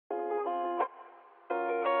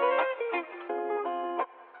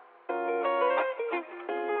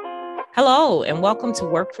Hello, and welcome to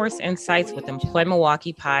Workforce Insights with Employ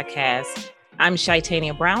Milwaukee podcast. I'm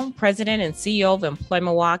Chytania Brown, President and CEO of Employ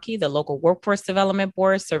Milwaukee, the local workforce development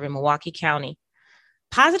board serving Milwaukee County.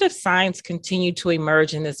 Positive signs continue to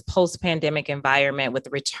emerge in this post-pandemic environment with the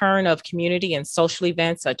return of community and social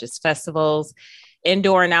events such as festivals,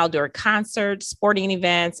 indoor and outdoor concerts, sporting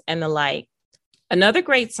events, and the like. Another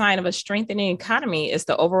great sign of a strengthening economy is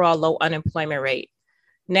the overall low unemployment rate.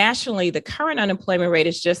 Nationally, the current unemployment rate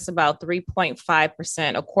is just about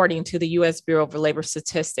 3.5%, according to the U.S. Bureau of Labor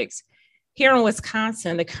Statistics. Here in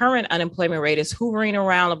Wisconsin, the current unemployment rate is hovering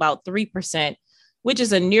around about 3%, which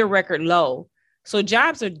is a near record low. So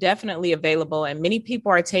jobs are definitely available, and many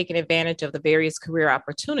people are taking advantage of the various career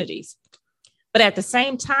opportunities. But at the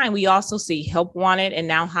same time, we also see help wanted and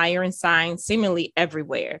now hiring signs seemingly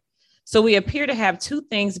everywhere. So we appear to have two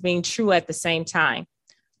things being true at the same time: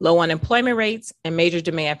 low unemployment rates and major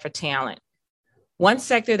demand for talent. One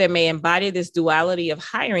sector that may embody this duality of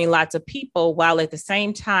hiring lots of people while at the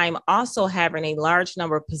same time also having a large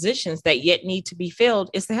number of positions that yet need to be filled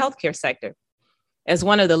is the healthcare sector. As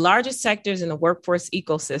one of the largest sectors in the workforce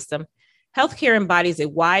ecosystem, healthcare embodies a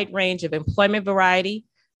wide range of employment variety,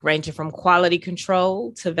 ranging from quality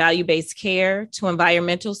control to value-based care to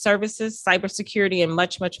environmental services, cybersecurity, and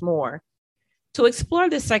much, much more. To explore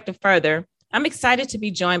this sector further, I'm excited to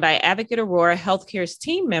be joined by Advocate Aurora Healthcare's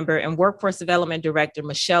team member and Workforce Development Director,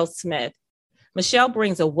 Michele Smith. Michele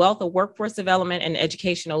brings a wealth of workforce development and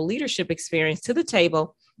educational leadership experience to the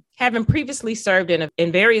table, having previously served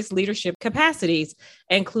in various leadership capacities,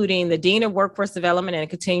 including the Dean of Workforce Development and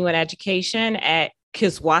Continuing Education at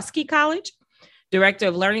Kiswaukee College, Director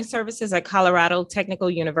of Learning Services at Colorado Technical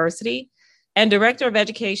University, and Director of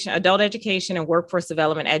Education, Adult Education and Workforce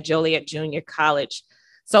Development at Joliet Junior College.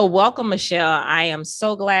 So welcome, Michele. I am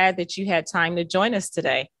so glad that you had time to join us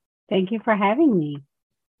today. Thank you for having me.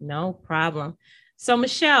 No problem. So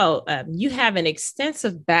Michele, you have an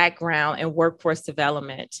extensive background in workforce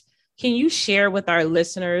development. Can you share with our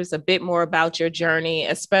listeners a bit more about your journey,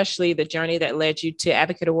 especially the journey that led you to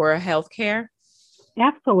Advocate Aurora Healthcare?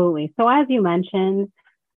 Absolutely. So as you mentioned,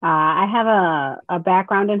 I have a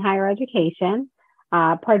background in higher education.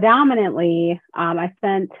 Predominantly, I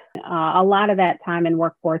spent a lot of that time in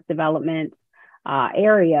workforce development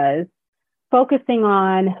areas, focusing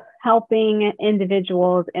on helping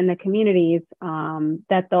individuals in the communities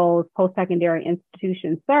that those post-secondary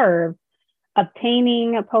institutions serve,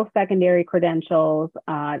 obtaining post-secondary credentials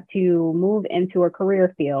to move into a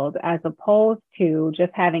career field as opposed to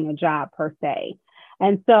just having a job per se.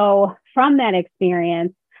 And so from that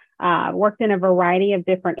experience, worked in a variety of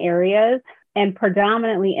different areas, and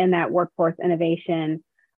predominantly in that Workforce Innovation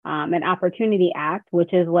and Opportunity Act,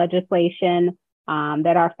 which is legislation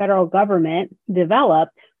that our federal government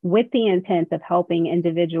developed with the intent of helping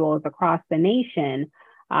individuals across the nation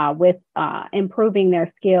with improving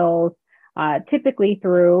their skills, typically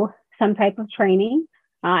through some type of training.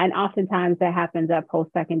 And oftentimes that happens at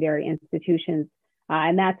post-secondary institutions.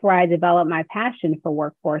 And that's where I developed my passion for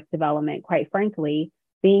workforce development, quite frankly,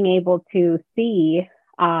 being able to see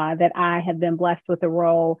that I have been blessed with a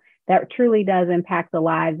role that truly does impact the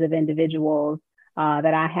lives of individuals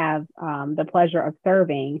that I have the pleasure of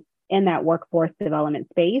serving in that workforce development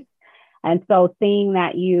space. And so seeing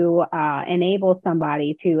that you enable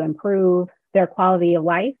somebody to improve their quality of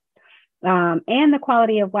life and the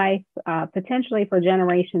quality of life potentially for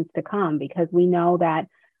generations to come, because we know that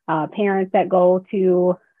parents that go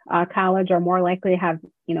to college are more likely to have,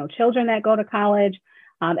 children that go to college.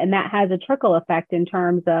 And that has a trickle effect in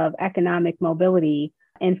terms of economic mobility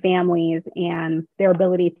in families and their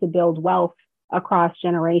ability to build wealth across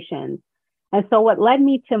generations. And so what led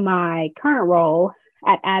me to my current role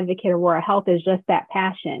at Advocate Aurora Health is just that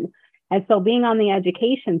passion. And so being on the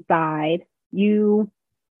education side, you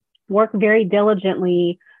work very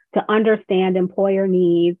diligently to understand employer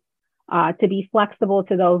needs, to be flexible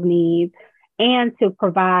to those needs, and to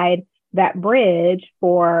provide that bridge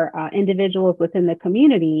for individuals within the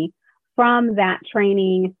community from that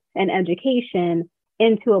training and education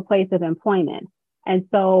into a place of employment. And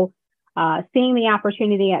so seeing the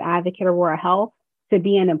opportunity at Advocate Aurora Health to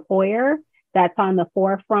be an employer that's on the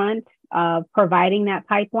forefront of providing that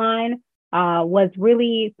pipeline was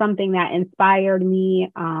really something that inspired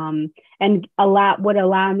me and would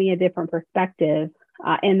allow me a different perspective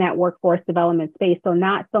in that workforce development space. So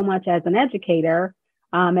not so much as an educator,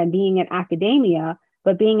 and being in academia,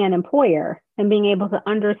 but being an employer and being able to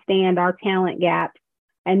understand our talent gaps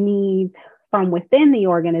and needs from within the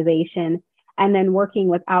organization, and then working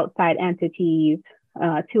with outside entities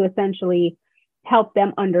to essentially help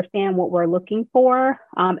them understand what we're looking for,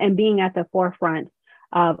 and being at the forefront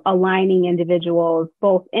of aligning individuals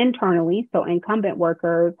both internally, so incumbent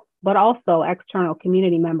workers, but also external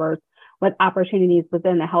community members with opportunities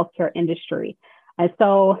within the healthcare industry. And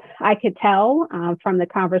so I could tell from the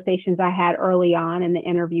conversations I had early on in the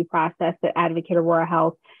interview process that Advocate Aurora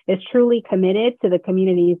Health is truly committed to the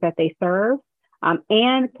communities that they serve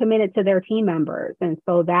and committed to their team members. And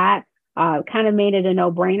so that kind of made it a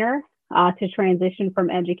no-brainer to transition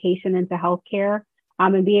from education into healthcare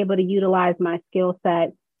and be able to utilize my skill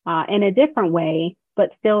set in a different way,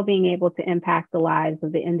 but still being able to impact the lives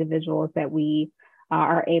of the individuals that we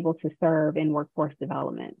are able to serve in workforce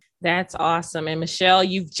development. That's awesome. And Michele,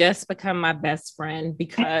 you've just become my best friend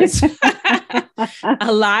because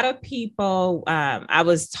a lot of people, I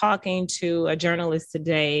was talking to a journalist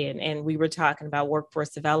today and we were talking about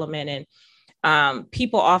workforce development, and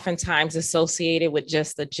people oftentimes associate it with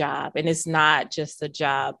just the job, and it's not just the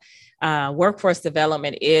job. Workforce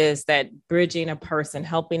development is that bridging a person,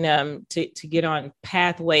 helping them to get on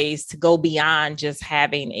pathways to go beyond just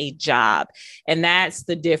having a job. And that's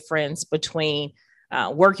the difference between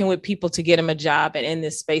working with people to get them a job and in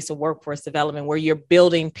this space of workforce development, where you're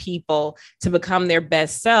building people to become their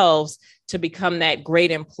best selves, to become that great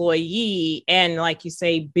employee. And like you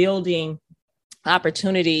say, building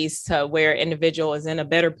opportunities to where individual is in a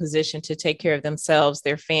better position to take care of themselves,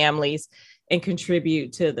 their families, and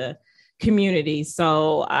contribute to the community.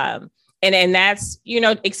 So, and that's,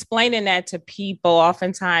 explaining that to people,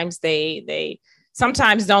 oftentimes they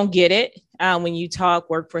sometimes don't get it when you talk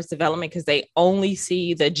workforce development, because they only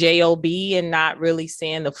see the job and not really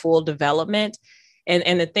seeing the full development.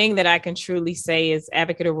 And the thing that I can truly say is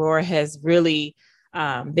Advocate Aurora has really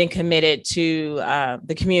been committed to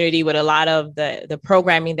the community with a lot of the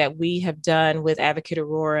programming that we have done with Advocate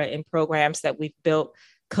Aurora and programs that we've built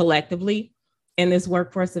collectively in this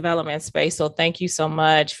workforce development space. So thank you so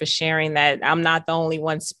much for sharing that. I'm not the only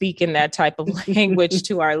one speaking that type of language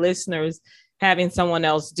to our listeners, having someone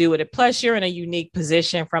else do it. Plus, you're in a unique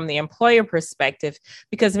position from the employer perspective,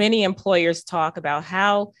 because many employers talk about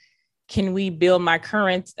how can we build my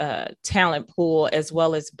current talent pool as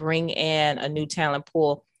well as bring in a new talent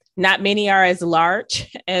pool. Not many are as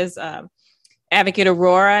large as Advocate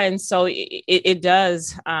Aurora. And so it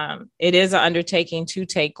is an undertaking to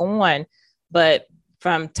take on, but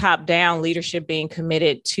from top down, leadership being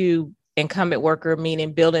committed to incumbent worker,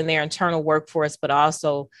 meaning building their internal workforce, but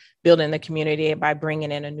also building the community by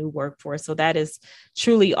bringing in a new workforce. So that is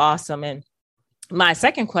truly awesome. And my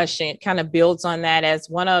second question kind of builds on that. As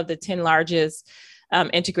one of the 10 largest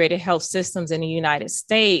integrated health systems in the United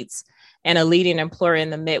States and a leading employer in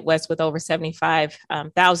the Midwest with over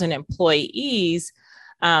 75,000 employees,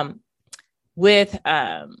 with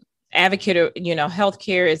Advocate,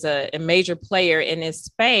 healthcare is a major player in this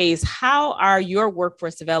space. How are your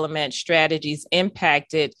workforce development strategies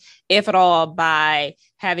impacted, if at all, by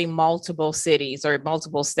having multiple cities or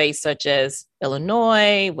multiple states such as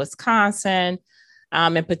Illinois, Wisconsin,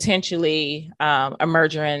 and potentially a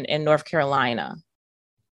merger in North Carolina?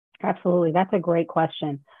 Absolutely. That's a great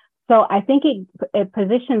question. So I think it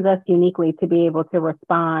positions us uniquely to be able to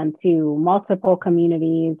respond to multiple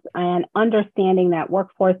communities, and understanding that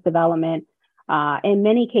workforce development in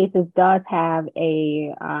many cases does have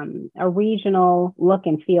a regional look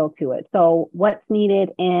and feel to it. So what's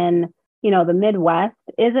needed in the Midwest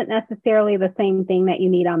isn't necessarily the same thing that you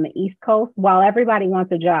need on the East Coast. While everybody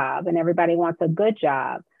wants a job and everybody wants a good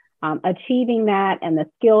job, achieving that and the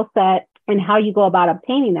skill set and how you go about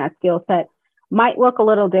obtaining that skill set might look a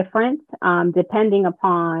little different depending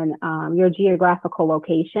upon your geographical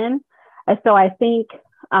location. And so I think,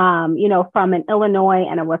 from an Illinois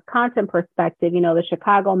and a Wisconsin perspective, the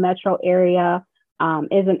Chicago metro area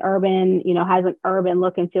is an urban, has an urban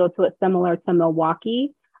look and feel to it similar to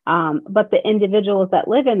Milwaukee. But the individuals that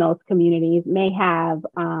live in those communities may have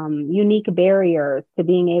unique barriers to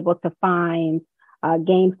being able to find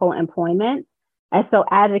gainful employment. And so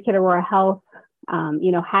Advocate Aurora Health,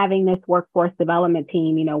 having this workforce development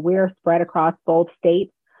team, we're spread across both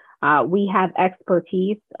states. We have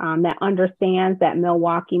expertise that understands that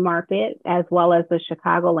Milwaukee market as well as the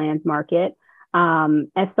Chicagoland market. And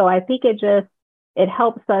so I think it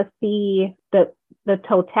helps us see the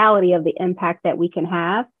totality of the impact that we can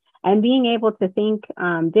have, and being able to think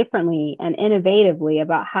differently and innovatively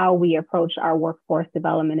about how we approach our workforce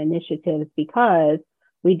development initiatives, because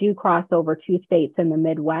we do cross over 2 states in the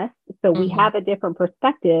Midwest. So we have a different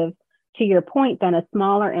perspective, to your point, than a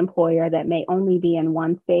smaller employer that may only be in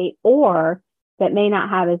 1 state or that may not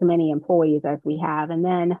have as many employees as we have. And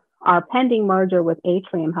then our pending merger with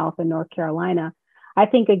Atrium Health in North Carolina, I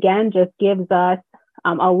think, again, just gives us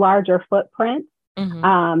a larger footprint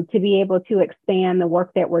to be able to expand the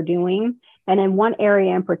work that we're doing. And in one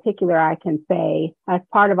area in particular, I can say, as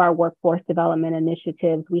part of our workforce development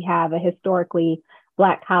initiatives, we have a historically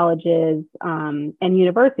Black colleges and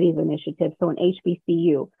universities initiative. So an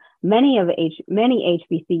HBCU, many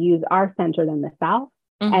HBCUs are centered in the South.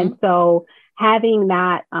 And so having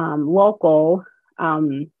that local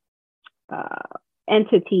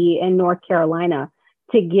entity in North Carolina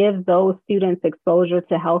to give those students exposure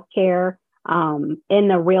to healthcare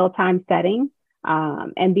in a real-time setting,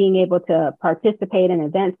 and being able to participate in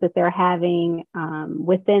events that they're having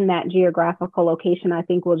within that geographical location, I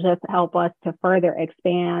think will just help us to further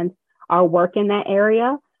expand our work in that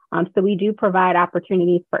area. So we do provide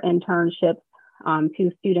opportunities for internships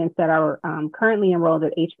to students that are currently enrolled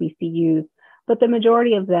at HBCUs, but the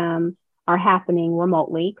majority of them are happening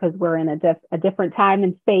remotely because we're in a different time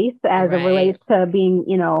and space as it relates to being,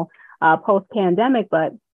 post-pandemic,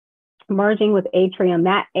 but merging with Atrium,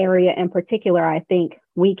 that area in particular, I think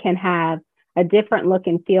we can have a different look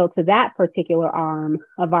and feel to that particular arm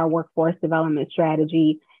of our workforce development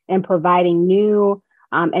strategy and providing new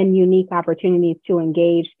and unique opportunities to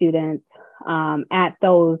engage students at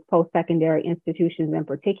those post-secondary institutions in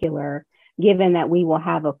particular, given that we will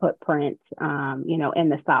have a footprint, in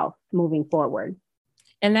the South moving forward.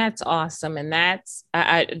 And that's awesome. And that's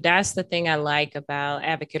the thing I like about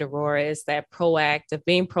Advocate Aurora is that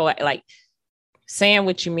being proactive, like saying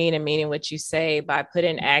what you mean and meaning what you say by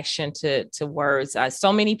putting action to words.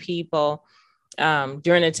 So many people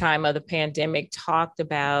during the time of the pandemic talked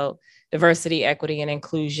about diversity, equity, and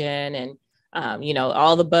inclusion, and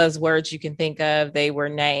all the buzzwords you can think of, they were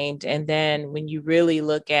named. And then when you really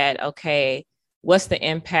look at, okay, what's the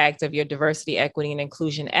impact of your diversity, equity, and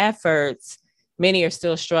inclusion efforts? Many are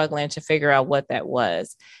still struggling to figure out what that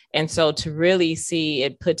was. And so to really see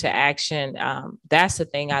it put to action, that's the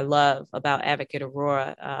thing I love about Advocate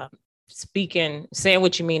Aurora, saying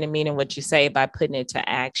what you mean and meaning what you say by putting it to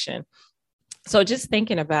action. So just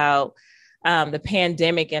thinking about the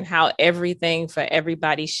pandemic and how everything for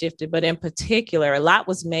everybody shifted, but in particular, a lot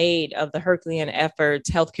was made of the Herculean efforts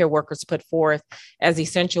healthcare workers put forth as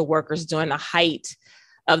essential workers during the height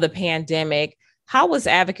of the pandemic. How was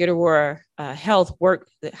Advocate Aurora Health work?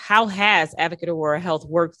 How has Advocate Aurora Health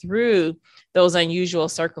worked through those unusual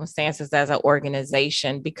circumstances as an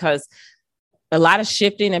organization? Because a lot of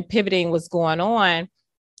shifting and pivoting was going on.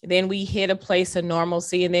 Then we hit a place of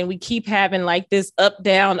normalcy, and then we keep having like this up,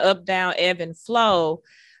 down, ebb and flow.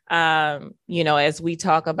 As we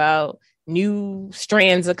talk about new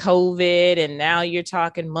strands of COVID, and now you're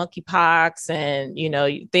talking monkeypox,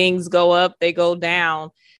 and things go up, they go down.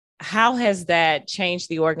 How has that changed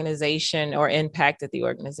the organization or impacted the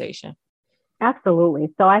organization?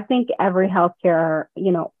 Absolutely. So I think every healthcare,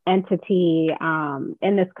 entity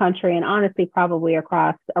in this country, and honestly, probably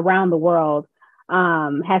around the world,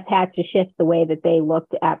 has had to shift the way that they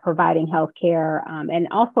looked at providing healthcare and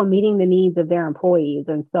also meeting the needs of their employees.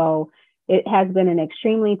 And so it has been an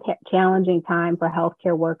extremely challenging time for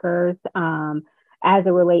healthcare workers. As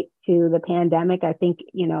it relates to the pandemic, I think,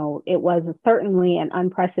 it was certainly an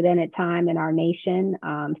unprecedented time in our nation,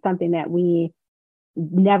 something that we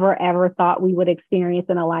never, ever thought we would experience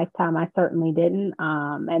in a lifetime. I certainly didn't.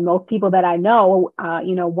 And most people that I know,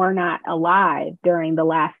 were not alive during the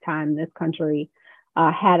last time this country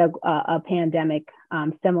had a pandemic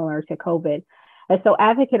similar to COVID. And so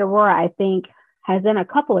Advocate Aurora, I think, has done a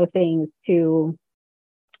couple of things to,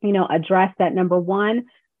 address that. Number one,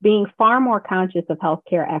 being far more conscious of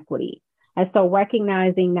healthcare equity. And so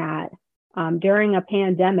recognizing that during a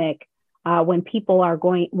pandemic, when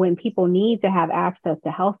people need to have access to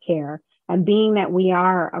healthcare, and being that we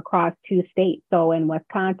are across 2 states, so in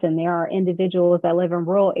Wisconsin, there are individuals that live in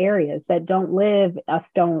rural areas that don't live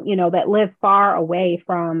that live far away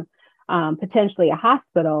from potentially a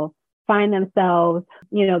hospital, find themselves,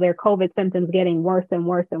 their COVID symptoms getting worse and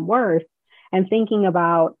worse and worse, and thinking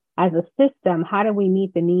about, as a system, how do we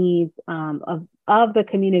meet the needs of the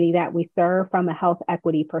community that we serve from a health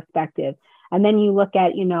equity perspective? And then you look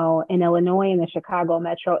at, in Illinois, in the Chicago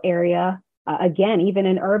metro area, again, even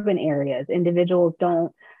in urban areas, individuals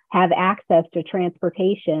don't have access to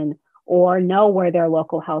transportation or know where their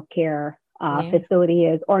local healthcare facility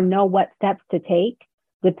is, or know what steps to take,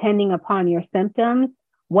 depending upon your symptoms.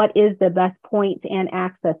 What is the best point and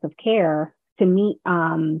access of care to meet,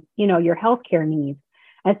 your healthcare needs?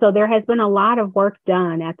 And so there has been a lot of work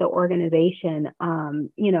done at the organization,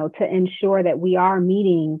 to ensure that we are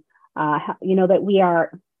meeting, that we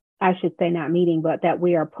are, I should say not meeting, but that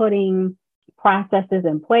we are putting processes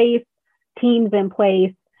in place, teams in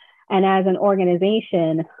place. And as an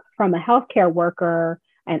organization, from a healthcare worker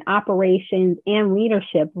and operations and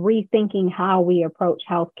leadership, rethinking how we approach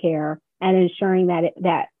healthcare and ensuring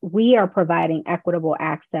that we are providing equitable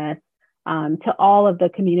access to all of the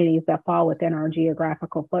communities that fall within our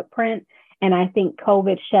geographical footprint. And I think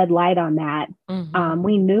COVID shed light on that. Mm-hmm.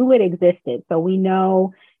 We knew it existed. So we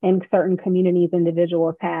know in certain communities,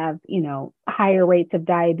 individuals have, higher rates of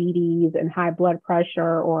diabetes and high blood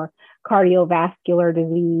pressure or cardiovascular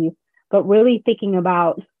disease. But really thinking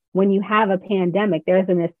about when you have a pandemic, there's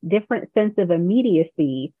a different sense of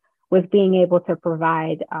immediacy with being able to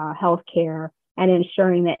provide healthcare and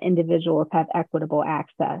ensuring that individuals have equitable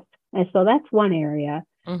access. And so that's one area.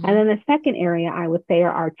 Mm-hmm. And then the second area I would say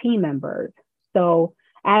are our team members. So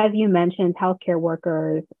as you mentioned, healthcare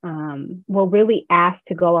workers were really asked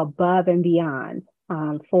to go above and beyond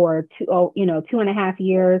for 2.5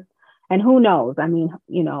 years. And who knows? I mean,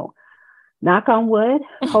 knock on wood,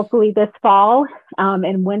 hopefully this fall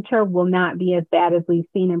and winter will not be as bad as we've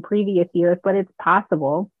seen in previous years, but it's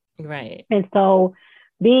possible. Right. And so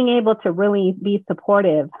being able to really be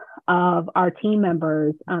supportive of our team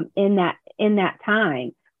members in that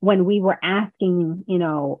time when we were asking,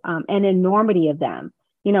 an enormity of them,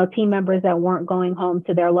 team members that weren't going home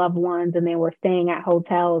to their loved ones and they were staying at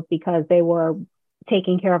hotels because they were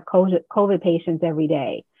taking care of COVID patients every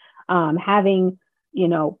day, having,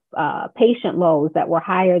 patient loads that were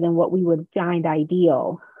higher than what we would find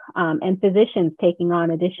ideal, and physicians taking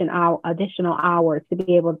on additional hours to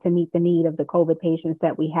be able to meet the need of the COVID patients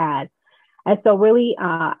that we had. And so really,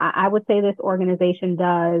 I would say this organization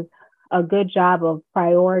does a good job of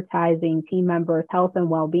prioritizing team members' health and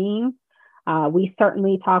well-being. We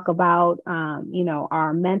certainly talk about,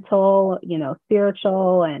 our mental,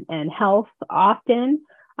 spiritual and health often,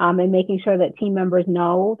 and making sure that team members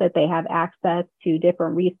know that they have access to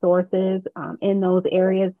different resources in those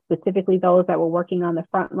areas, specifically those that were working on the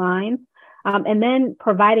front lines. And then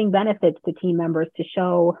providing benefits to team members to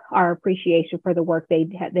show our appreciation for the work they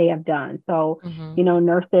have done. So, mm-hmm.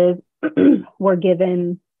 Nurses were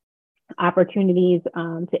given opportunities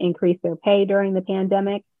to increase their pay during the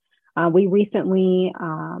pandemic. We recently,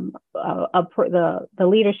 the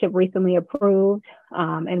leadership recently approved,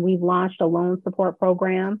 and we've launched a loan support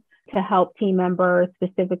program to help team members,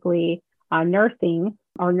 specifically nurses,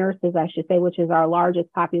 I should say, which is our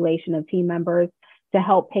largest population of team members, to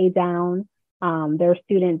help pay down their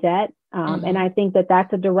student debt. Mm-hmm. And I think that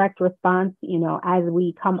that's a direct response, as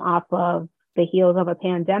we come off of the heels of a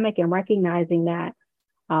pandemic and recognizing that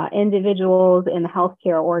individuals in the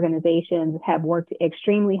healthcare organizations have worked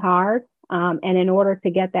extremely hard. And in order to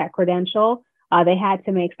get that credential, they had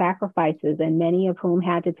to make sacrifices, and many of whom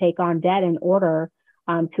had to take on debt in order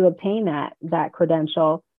to obtain that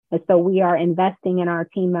credential. And so we are investing in our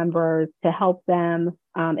team members to help them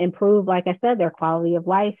improve, like I said, their quality of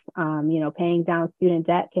life. Paying down student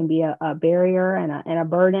debt can be a barrier and a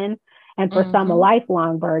burden, and for mm-hmm. some, a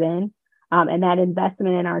lifelong burden. And that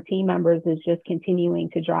investment in our team members is just continuing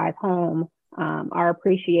to drive home our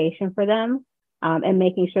appreciation for them, and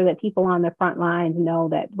making sure that people on the front lines know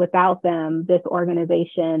that without them, this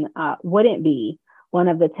organization wouldn't be one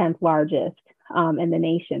of the 10th largest in the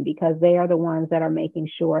nation, because they are the ones that are making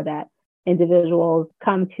sure that individuals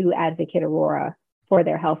come to Advocate Aurora for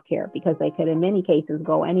their health care, because they could in many cases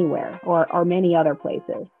go anywhere or many other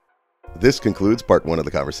places. This concludes part 1 of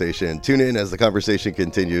the conversation. Tune in as the conversation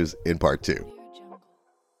continues in part 2.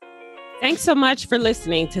 Thanks so much for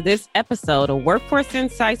listening to this episode of Workforce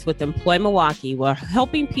Insights with Employ Milwaukee, where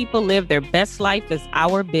helping people live their best life is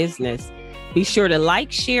our business. Be sure to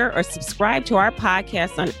like, share, or subscribe to our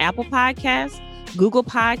podcast on Apple Podcasts, Google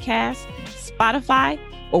Podcasts, Spotify,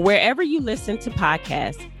 or wherever you listen to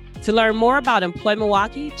podcasts. To learn more about Employ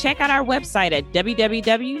Milwaukee, check out our website at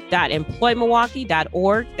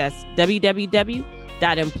www.employmilwaukee.org. That's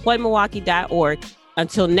www.employmilwaukee.org.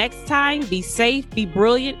 Until next time, be safe, be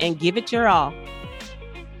brilliant, and give it your all.